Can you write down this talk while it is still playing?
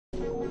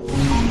No.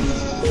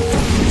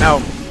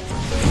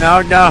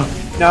 No, no.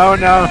 No,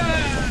 no.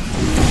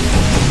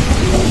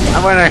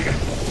 I'm winning.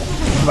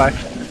 Bye.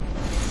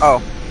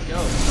 Oh.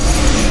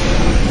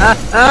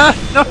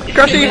 No,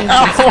 Crushy!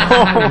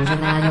 Learned a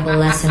valuable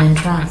lesson in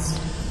trust.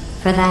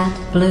 For that,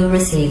 Blue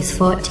receives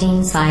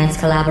 14 science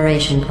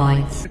collaboration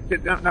points.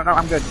 No,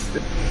 I'm good. Just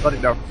let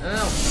it go.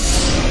 No.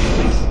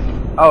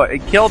 Oh,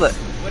 it killed it.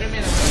 Wait a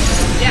minute.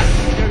 Yeah,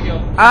 there we go.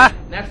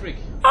 gNatFreak.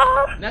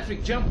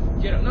 gNatFreak, jump.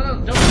 Get up. No,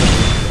 don't.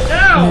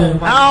 No!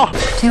 No!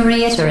 To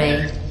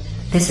reiterate,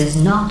 this is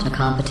not a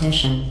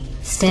competition.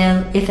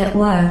 Still, if it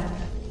were,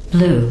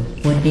 Blue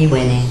would be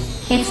winning.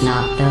 It's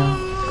not, though.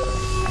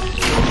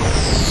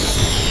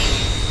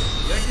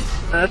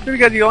 That's pretty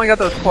good. You only got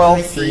those 12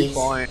 3 Receives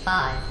points.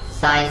 5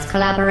 science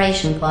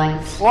collaboration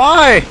points.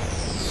 Why?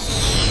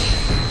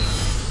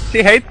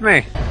 She hates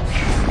me.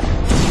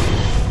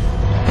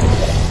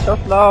 So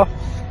slow.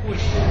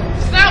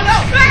 No!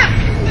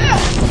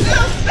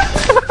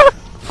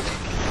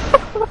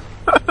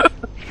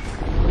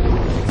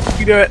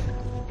 You do it.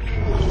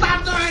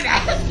 Stop doing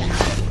that!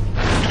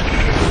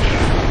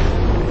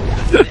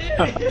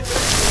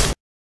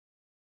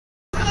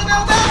 No!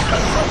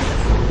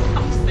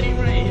 I'm staying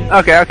right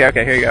here.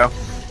 Okay, here you go.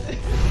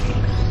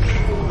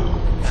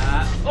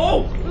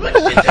 Oh!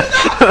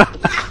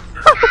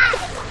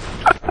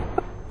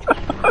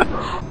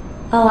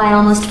 Oh, I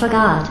almost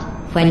forgot.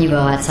 When you go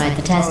outside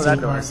the testing that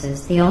door.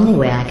 courses, the only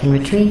way I can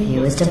retrieve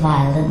you is to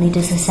violently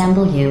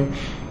disassemble you,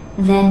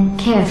 then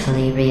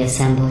carefully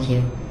reassemble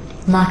you.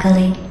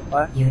 Luckily,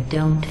 What? you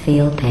don't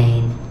feel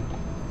pain.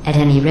 At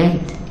any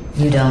rate,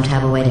 you don't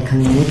have a way to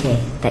communicate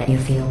that you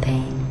feel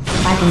pain.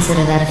 I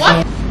consider that a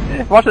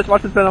fail. Watch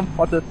this, Venom.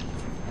 Watch this.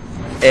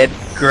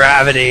 It's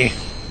gravity.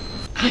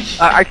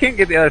 I can't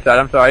get the other side,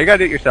 I'm sorry. You gotta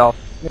do it yourself.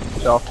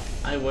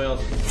 I will.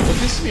 What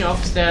pisses me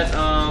off is that,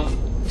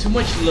 too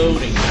much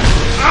loading.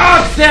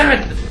 Oh, damn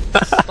it!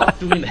 Stop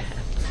doing that.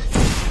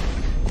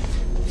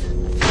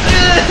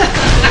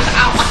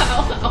 Ow.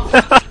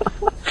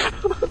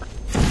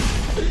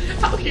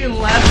 How can you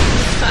laugh?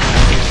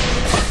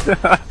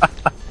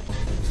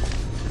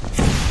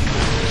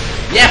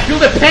 Yeah, feel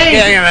the pain!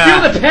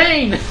 Feel the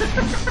pain!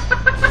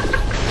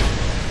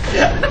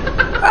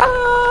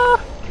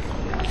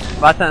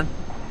 Button.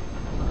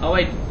 Oh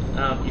wait,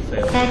 you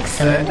failed.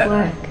 Excellent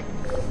work.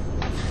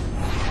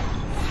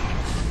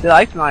 She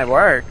likes my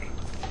work.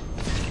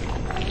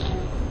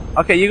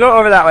 Okay, you go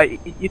over that way.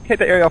 You take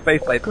the aerial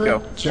faceplate. Good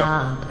Go.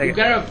 job. Take You it.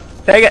 gotta...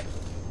 Take it.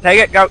 Take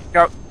it. Go.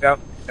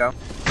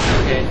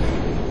 Okay.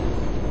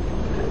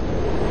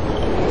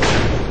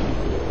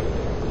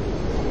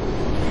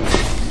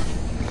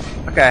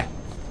 Okay.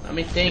 Let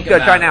me think Good.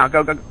 about Try it. now.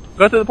 Go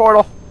through the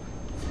portal.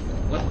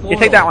 What You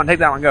take that one. Take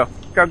that one. Go.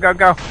 Go.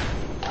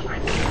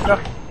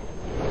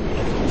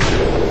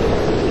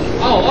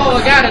 Oh,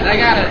 I got it.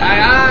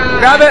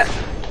 Grab it.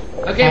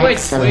 Okay, wait.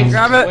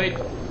 Grab it. Wait.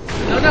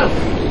 No.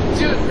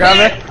 Dude. Grab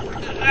it.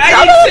 I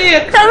didn't see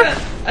it. Grab it.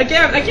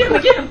 Again.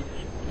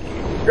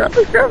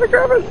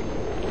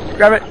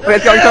 Grab it. Okay,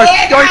 it's going.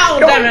 Oh,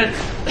 damn it.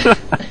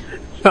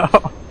 No.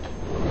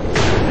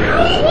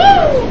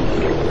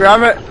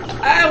 Grab it.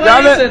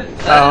 Grab it.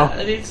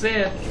 I didn't see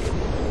it.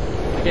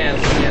 Again.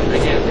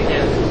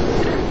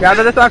 Grab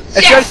it this time.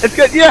 It's Yes! good. It's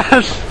good.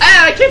 Yes.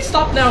 I can't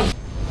stop now.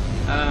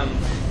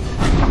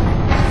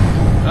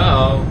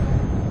 Uh-oh.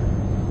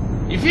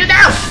 You feel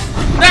now!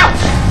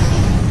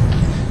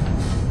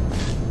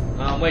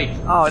 Wait.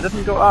 Oh, it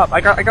doesn't go up. I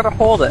gotta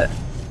hold it.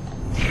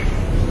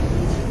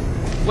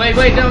 Wait,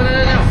 no.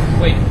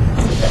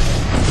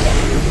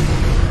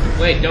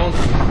 Wait, don't.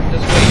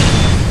 Just wait.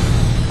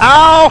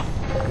 Ow!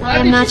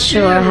 I'm not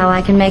sure how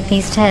I can make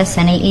these tests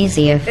any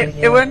easier for It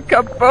you. went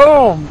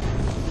kaboom!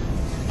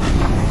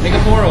 Make a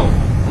portal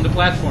on the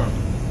platform.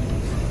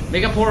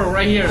 Make a portal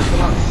right here.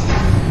 Come on.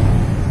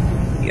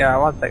 Yeah,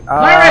 one sec.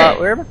 Hurry!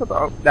 Where am I supposed to?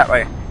 Oh, that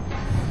way.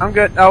 I'm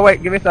good. Oh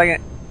wait, give me a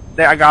second.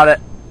 There, I got it.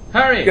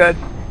 Hurry! Good.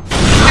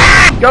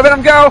 Go,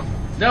 Venom, go!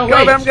 No, Go,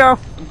 wait. Venom, go!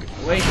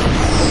 Wait.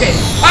 Okay.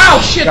 Oh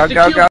shit! Go, the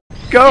go, cube. go!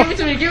 Go! Give it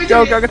to me.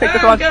 Go, take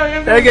this one.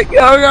 Take it. Go!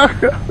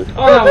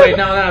 Oh no! Wait.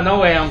 No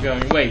way. I'm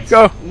going. Wait.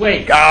 Go!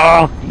 Wait.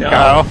 Go! No.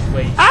 Go!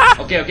 Wait. Ah!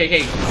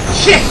 Okay.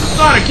 Shit!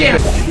 Not again!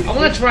 I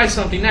wanna try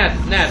something. Nat.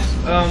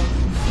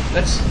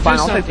 Let's do Fine,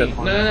 I'll take something. this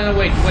one. No.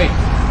 Wait.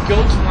 Go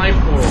to my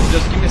portal.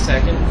 Just give me a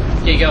second.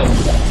 Okay, go.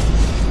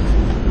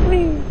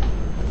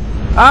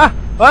 Ah!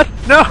 What?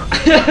 No!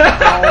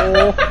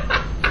 Oh.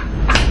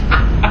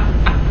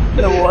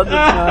 The one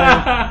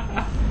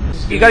time.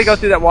 You gotta go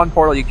through that one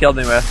portal you killed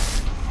me with.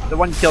 The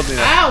one you killed me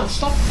with. Ow!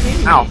 Stop hitting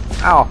me.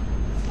 Ow!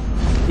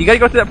 You gotta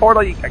go through that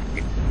portal.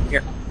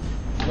 Here.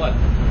 What?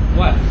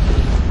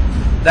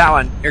 That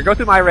one. Here, go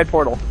through my red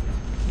portal.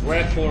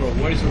 Red portal.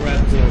 Where is the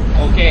red portal?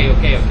 Okay.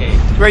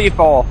 It's where you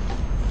fall.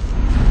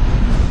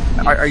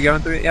 Are you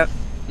going through it yet?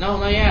 No,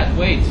 not yet.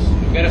 Wait.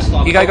 You gotta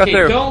stop. You gotta go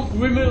through. Don't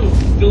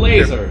remove the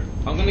laser.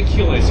 I'm gonna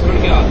kill it. Swear to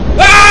God.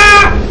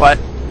 Ah! What?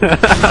 Go.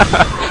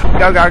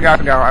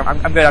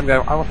 I'm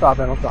good. I will stop.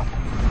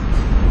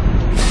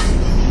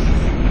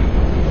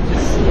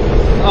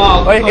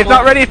 Oh, Wait, it's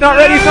not ready, it's not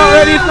ready, it's not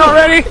ready, it's not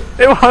ready!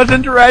 It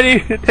wasn't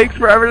ready! It takes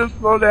forever to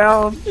slow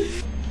down.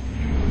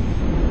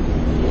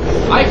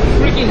 I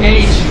freaking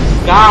hate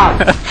you,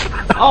 God!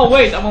 Oh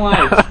wait, I'm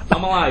alive.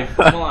 I'm alive.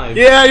 I'm alive.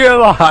 Yeah, you're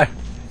alive.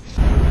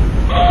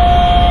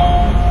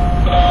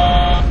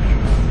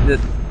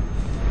 Just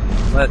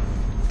let.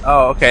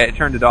 Oh, okay. It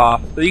turned it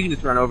off, so you can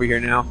just run over here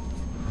now.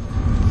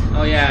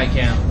 Oh yeah, I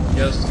can.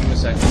 Just give me a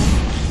second.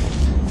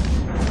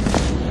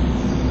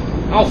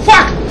 Oh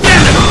fuck!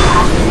 Damn it!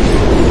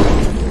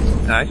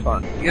 Nice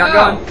fun. You're not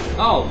going.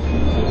 Oh.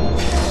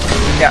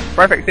 Yeah,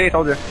 perfect. See, I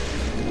told you.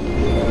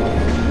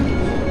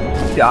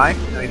 Die?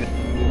 No, you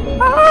didn't.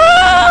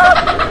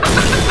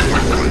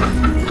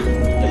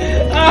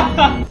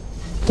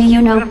 Do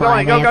you know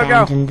why going. Go, they go, go.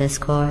 abandoned this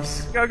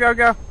course? Go, go,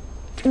 go.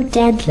 Too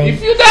deadly.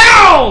 If you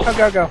down! Go,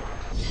 go, go.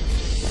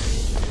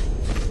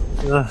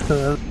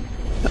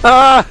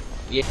 Ah!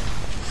 Yeah.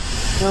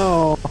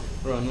 No.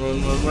 Run,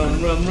 run, run,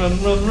 run, run,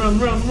 run, run, run,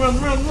 run,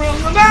 run, run,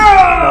 run,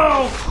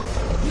 no!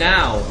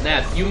 Now,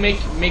 Nat, you make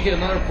it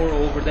another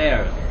portal over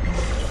there.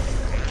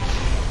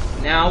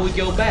 Now we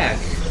go back.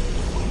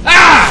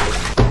 Ah!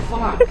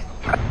 Fuck.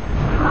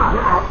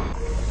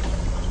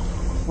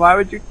 Why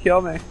would you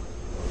kill me?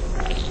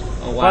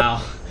 Oh wow.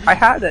 What? I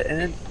had it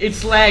and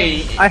It's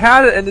laggy. I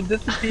had it and it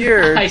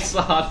disappeared. I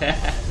saw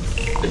that.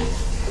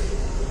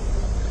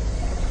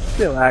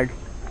 Still lag.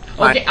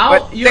 Okay,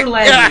 you're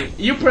laggy.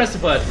 You press the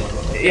button.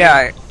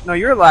 Yeah, no,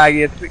 you're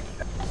laggy. It's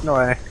no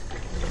way.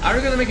 Are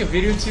you gonna make a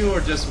video too,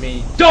 or just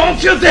me?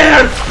 Don't you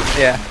dare!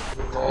 Yeah.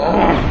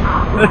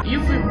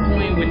 You've been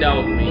playing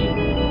without me.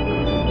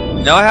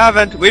 No, I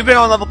haven't. We've been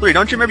on level 3.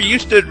 Don't you remember? You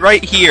stood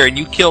right here and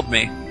you killed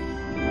me.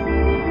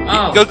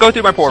 Oh. Go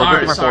through my portal. Go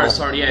through my portal.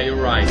 Sorry. Yeah, you're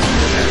right.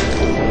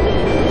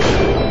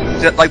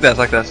 Just like this,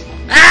 like this.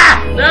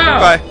 Ah! No!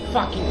 Bye.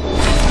 Fucking.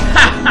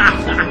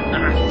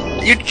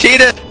 You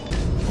cheated.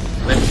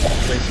 Let's.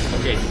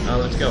 Okay,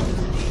 let's go.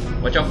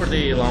 Watch out for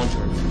the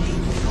launcher.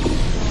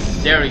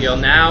 There we go.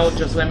 Now,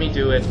 just let me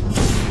do it.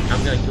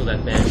 I'm gonna kill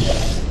that bitch.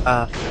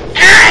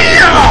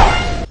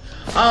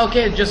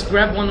 Okay, just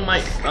grab one of my.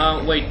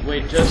 Wait.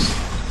 Just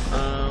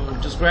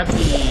grab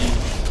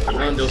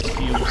one of those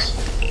cubes.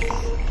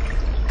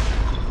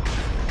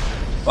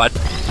 What?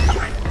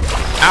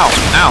 Ow!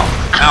 Ow!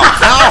 Ow!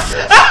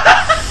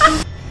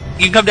 Ow!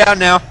 You can come down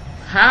now.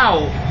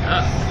 How?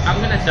 I'm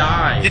gonna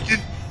die.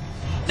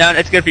 No,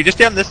 it's good for you. Just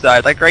stay on this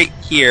side, like right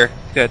here.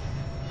 Good.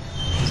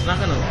 It's not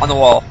gonna. On the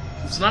wall.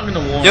 It's not gonna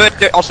work. Do it.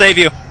 I'll save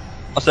you.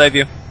 I'll save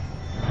you.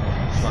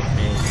 Fuck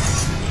me.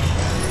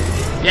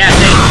 Yeah,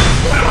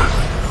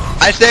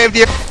 thanks. I saved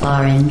you.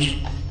 Orange,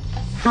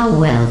 how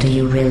well do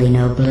you really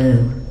know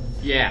Blue?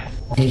 Yeah.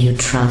 Do you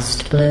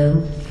trust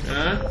Blue?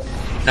 Huh?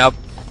 Nope.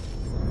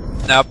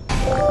 Nope.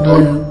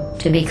 Blue,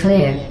 to be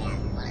clear,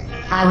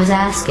 I was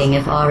asking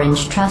if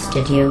Orange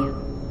trusted you.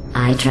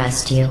 I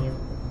trust you.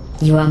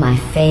 You are my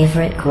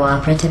favorite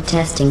cooperative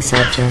testing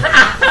subject.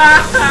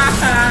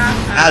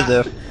 As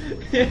if.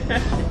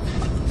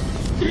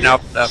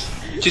 Nope.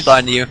 She's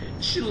lying to you.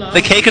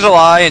 The cake is a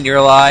lie, and you're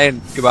a lie,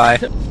 and goodbye.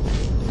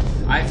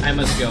 I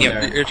must go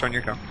there. Your turn.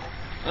 Your turn.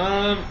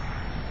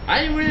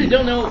 I really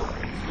don't know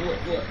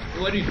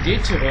what you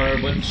did to her,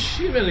 but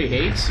she really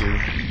hates you.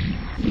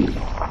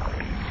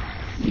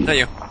 Not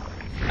you.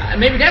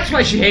 Maybe that's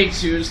why she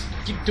hates you. Is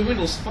keep doing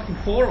those fucking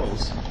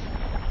portals.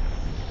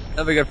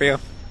 That'll be good for you.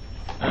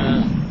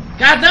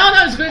 God, no,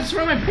 it's going to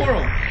destroy my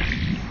portal.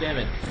 Damn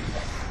it.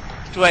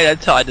 Just wait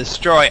until I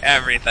destroy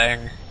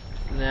everything.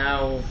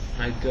 Now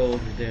I go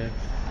over there,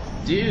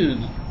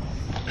 dude.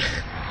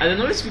 I don't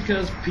know. It's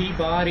because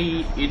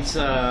Peabody. It's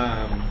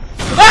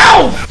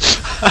Ow!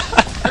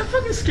 That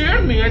fucking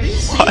scared me. I didn't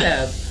see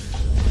that.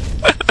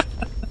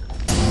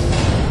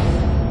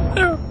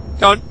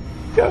 Don't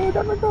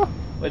go.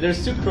 Wait,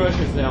 there's two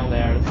crushers down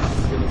there.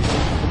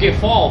 Okay,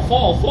 fall.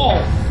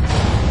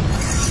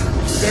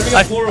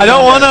 I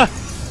don't wanna.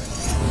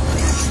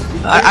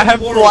 I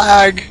have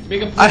lag.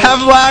 I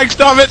have lag.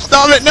 Stop it!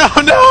 No!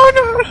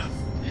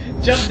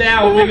 Jump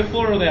down. Make a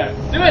portal there.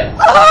 Do it.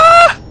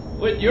 Ah!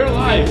 Wait, you're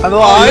alive. I'm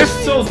alive. Oh, you're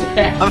so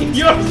dead.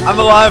 I'm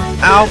alive.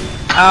 Ow!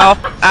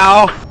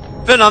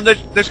 Venom,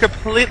 there's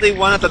completely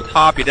one at the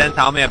top you didn't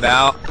tell me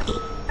about.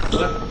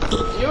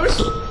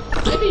 Yours?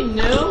 I didn't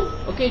know.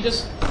 Okay,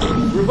 just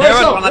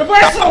reversal.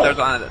 There's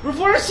one at it.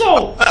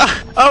 Reversal.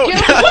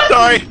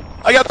 Sorry.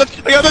 I got this.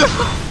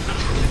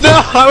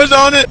 No, I was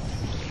on it.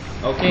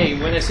 Okay,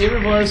 when I say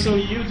reversal,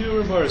 you do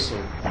reversal.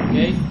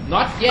 Okay?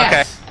 Not yet.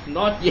 Okay.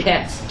 Not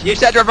yet. You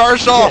said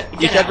reversal.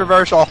 You said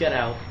reversal. Get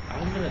out.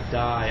 I'm gonna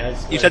die. I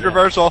swear. You said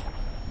reversal.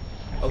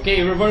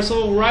 Okay,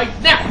 reversal right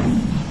now.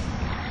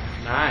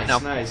 Nice, No.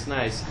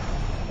 nice.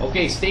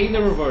 Okay, stay in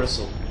the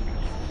reversal.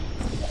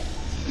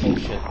 Oh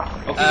shit.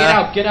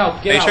 Okay, get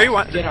out. Are you sure you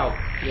want? Get out.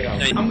 No,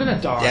 I'm gonna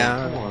die.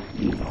 down. Come on.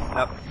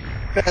 Nope.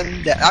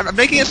 I'm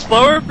making it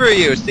slower for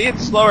you. See,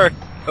 it's slower.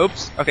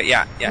 Oops. Okay,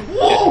 yeah.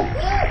 Whoa!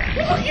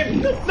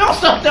 No,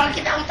 stop!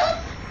 Get out!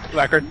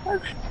 Record.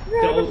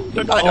 Don't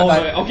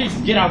die. Okay,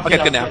 get out. Okay,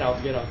 good now.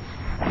 Get out.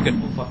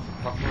 Good. Oh,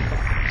 fuck.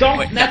 Don't,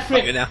 Wait,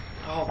 NatFreak. Good now.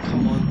 Oh,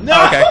 come on.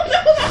 No! Okay.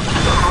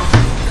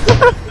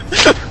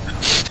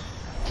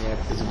 Yeah,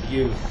 because of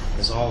you,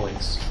 as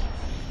always.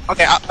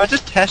 Okay, I was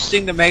just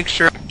testing to make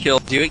sure it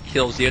kills you. It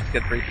kills you. It's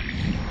good for you.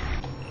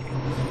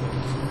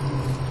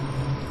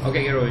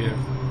 Okay, get over here.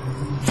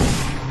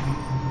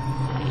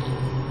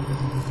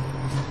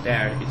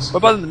 There, it's... What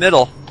about in the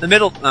middle? The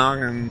middle... We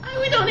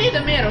don't need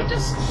the middle,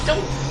 just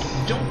don't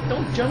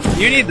jump.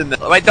 You need the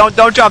middle. Wait, don't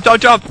jump, don't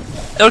jump!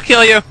 It'll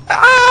kill you!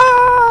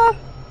 Ah!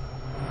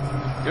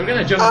 You're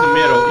gonna jump in the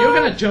middle. You're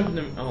gonna jump in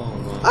the... Oh,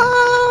 wow.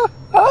 Ah!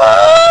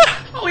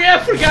 Ah! Oh yeah, I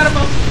forgot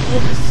about...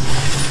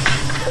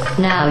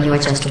 Now you're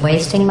just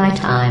wasting my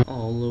time.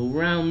 All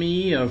around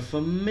me are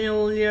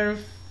familiar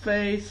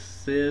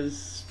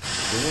faces,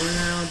 worn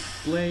out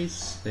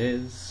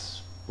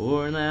places,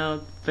 worn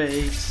out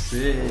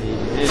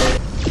faces.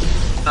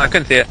 I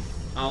couldn't see it.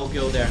 I'll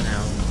go there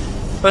now.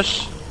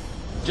 Push.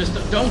 Just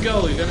don't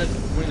go, you're gonna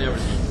ruin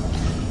everything.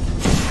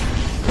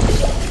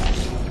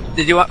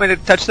 Did you want me to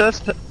touch this?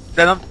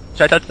 Venom?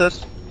 Should I touch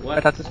this? What? Should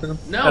I touch this, Venom?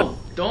 No,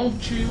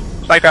 don't you.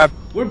 Spike crab.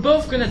 We're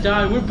both gonna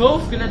die, we're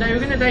both gonna die, you're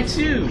gonna die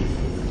too.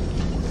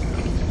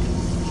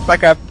 Spike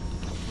crab.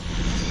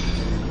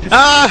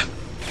 Ah!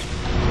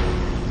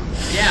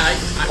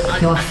 Yeah,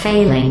 Your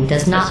failing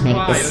does not make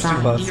this In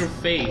sound. your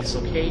face,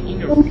 okay? In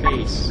your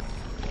face.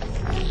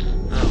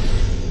 Oh.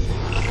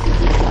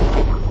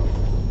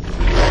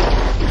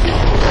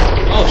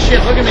 Oh shit,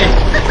 look at me!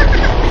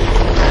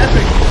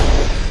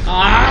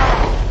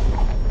 Ah!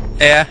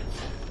 Yeah.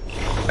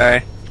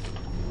 Sorry.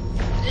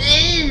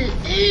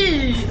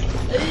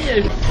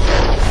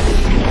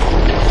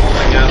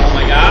 Oh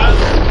my god.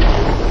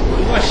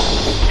 Push.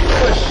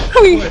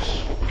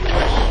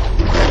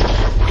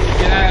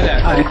 Get out of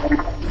there. Hi.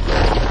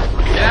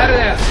 Get out of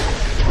there.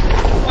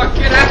 Fuck,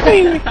 get out of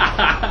there.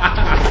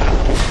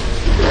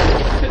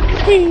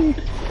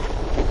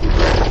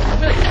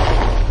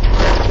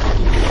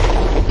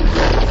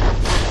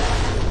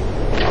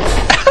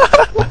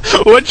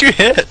 What'd you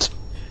hit?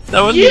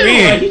 That wasn't You!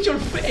 me. I hit your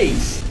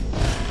face.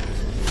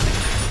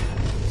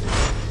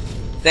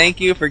 Thank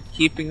you for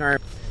keeping our...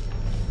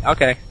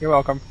 Okay, you're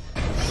welcome.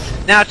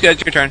 Now it's good,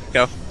 it's your turn.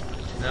 Go. Oh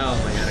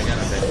my god, I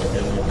gotta bet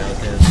you know about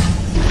this.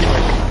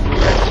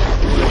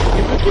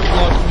 You keep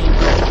blocking me.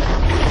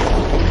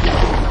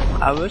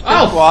 I was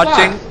just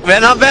watching. Fuck.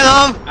 Venom!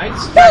 I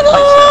distracted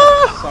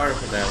myself. Sorry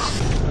for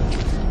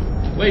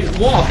that. Wait,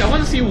 walk. I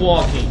want to see you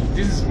walking.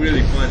 This is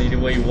really funny the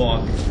way you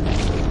walk.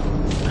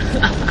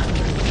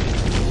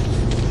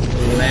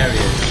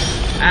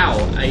 Hilarious. Ow!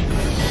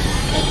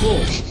 Oh,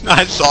 cool.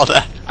 I saw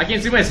that. I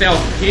can't see myself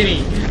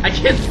hitting. I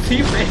can't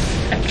see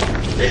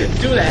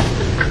myself. Do that.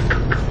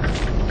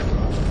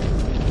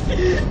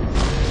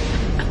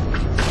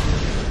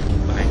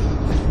 Bye.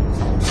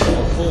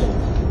 Oh, cool.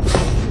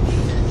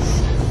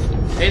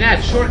 Hey,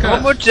 Nat, shortcut.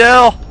 One more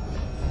gel.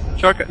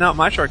 Shortcut. No,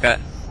 my shortcut.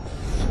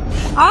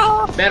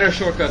 Ah! Better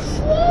shortcut.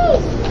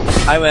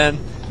 I win.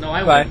 No,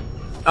 I Bye. win.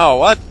 Oh,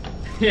 what?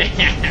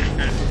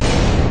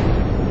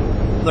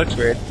 Looks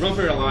weird. Run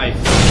for your life.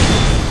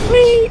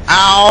 Whee!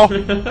 Ow!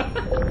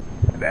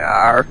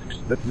 Där,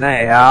 det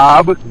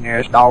snäa,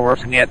 bussnästa och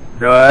snett,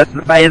 röst,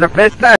 vad är det bästa?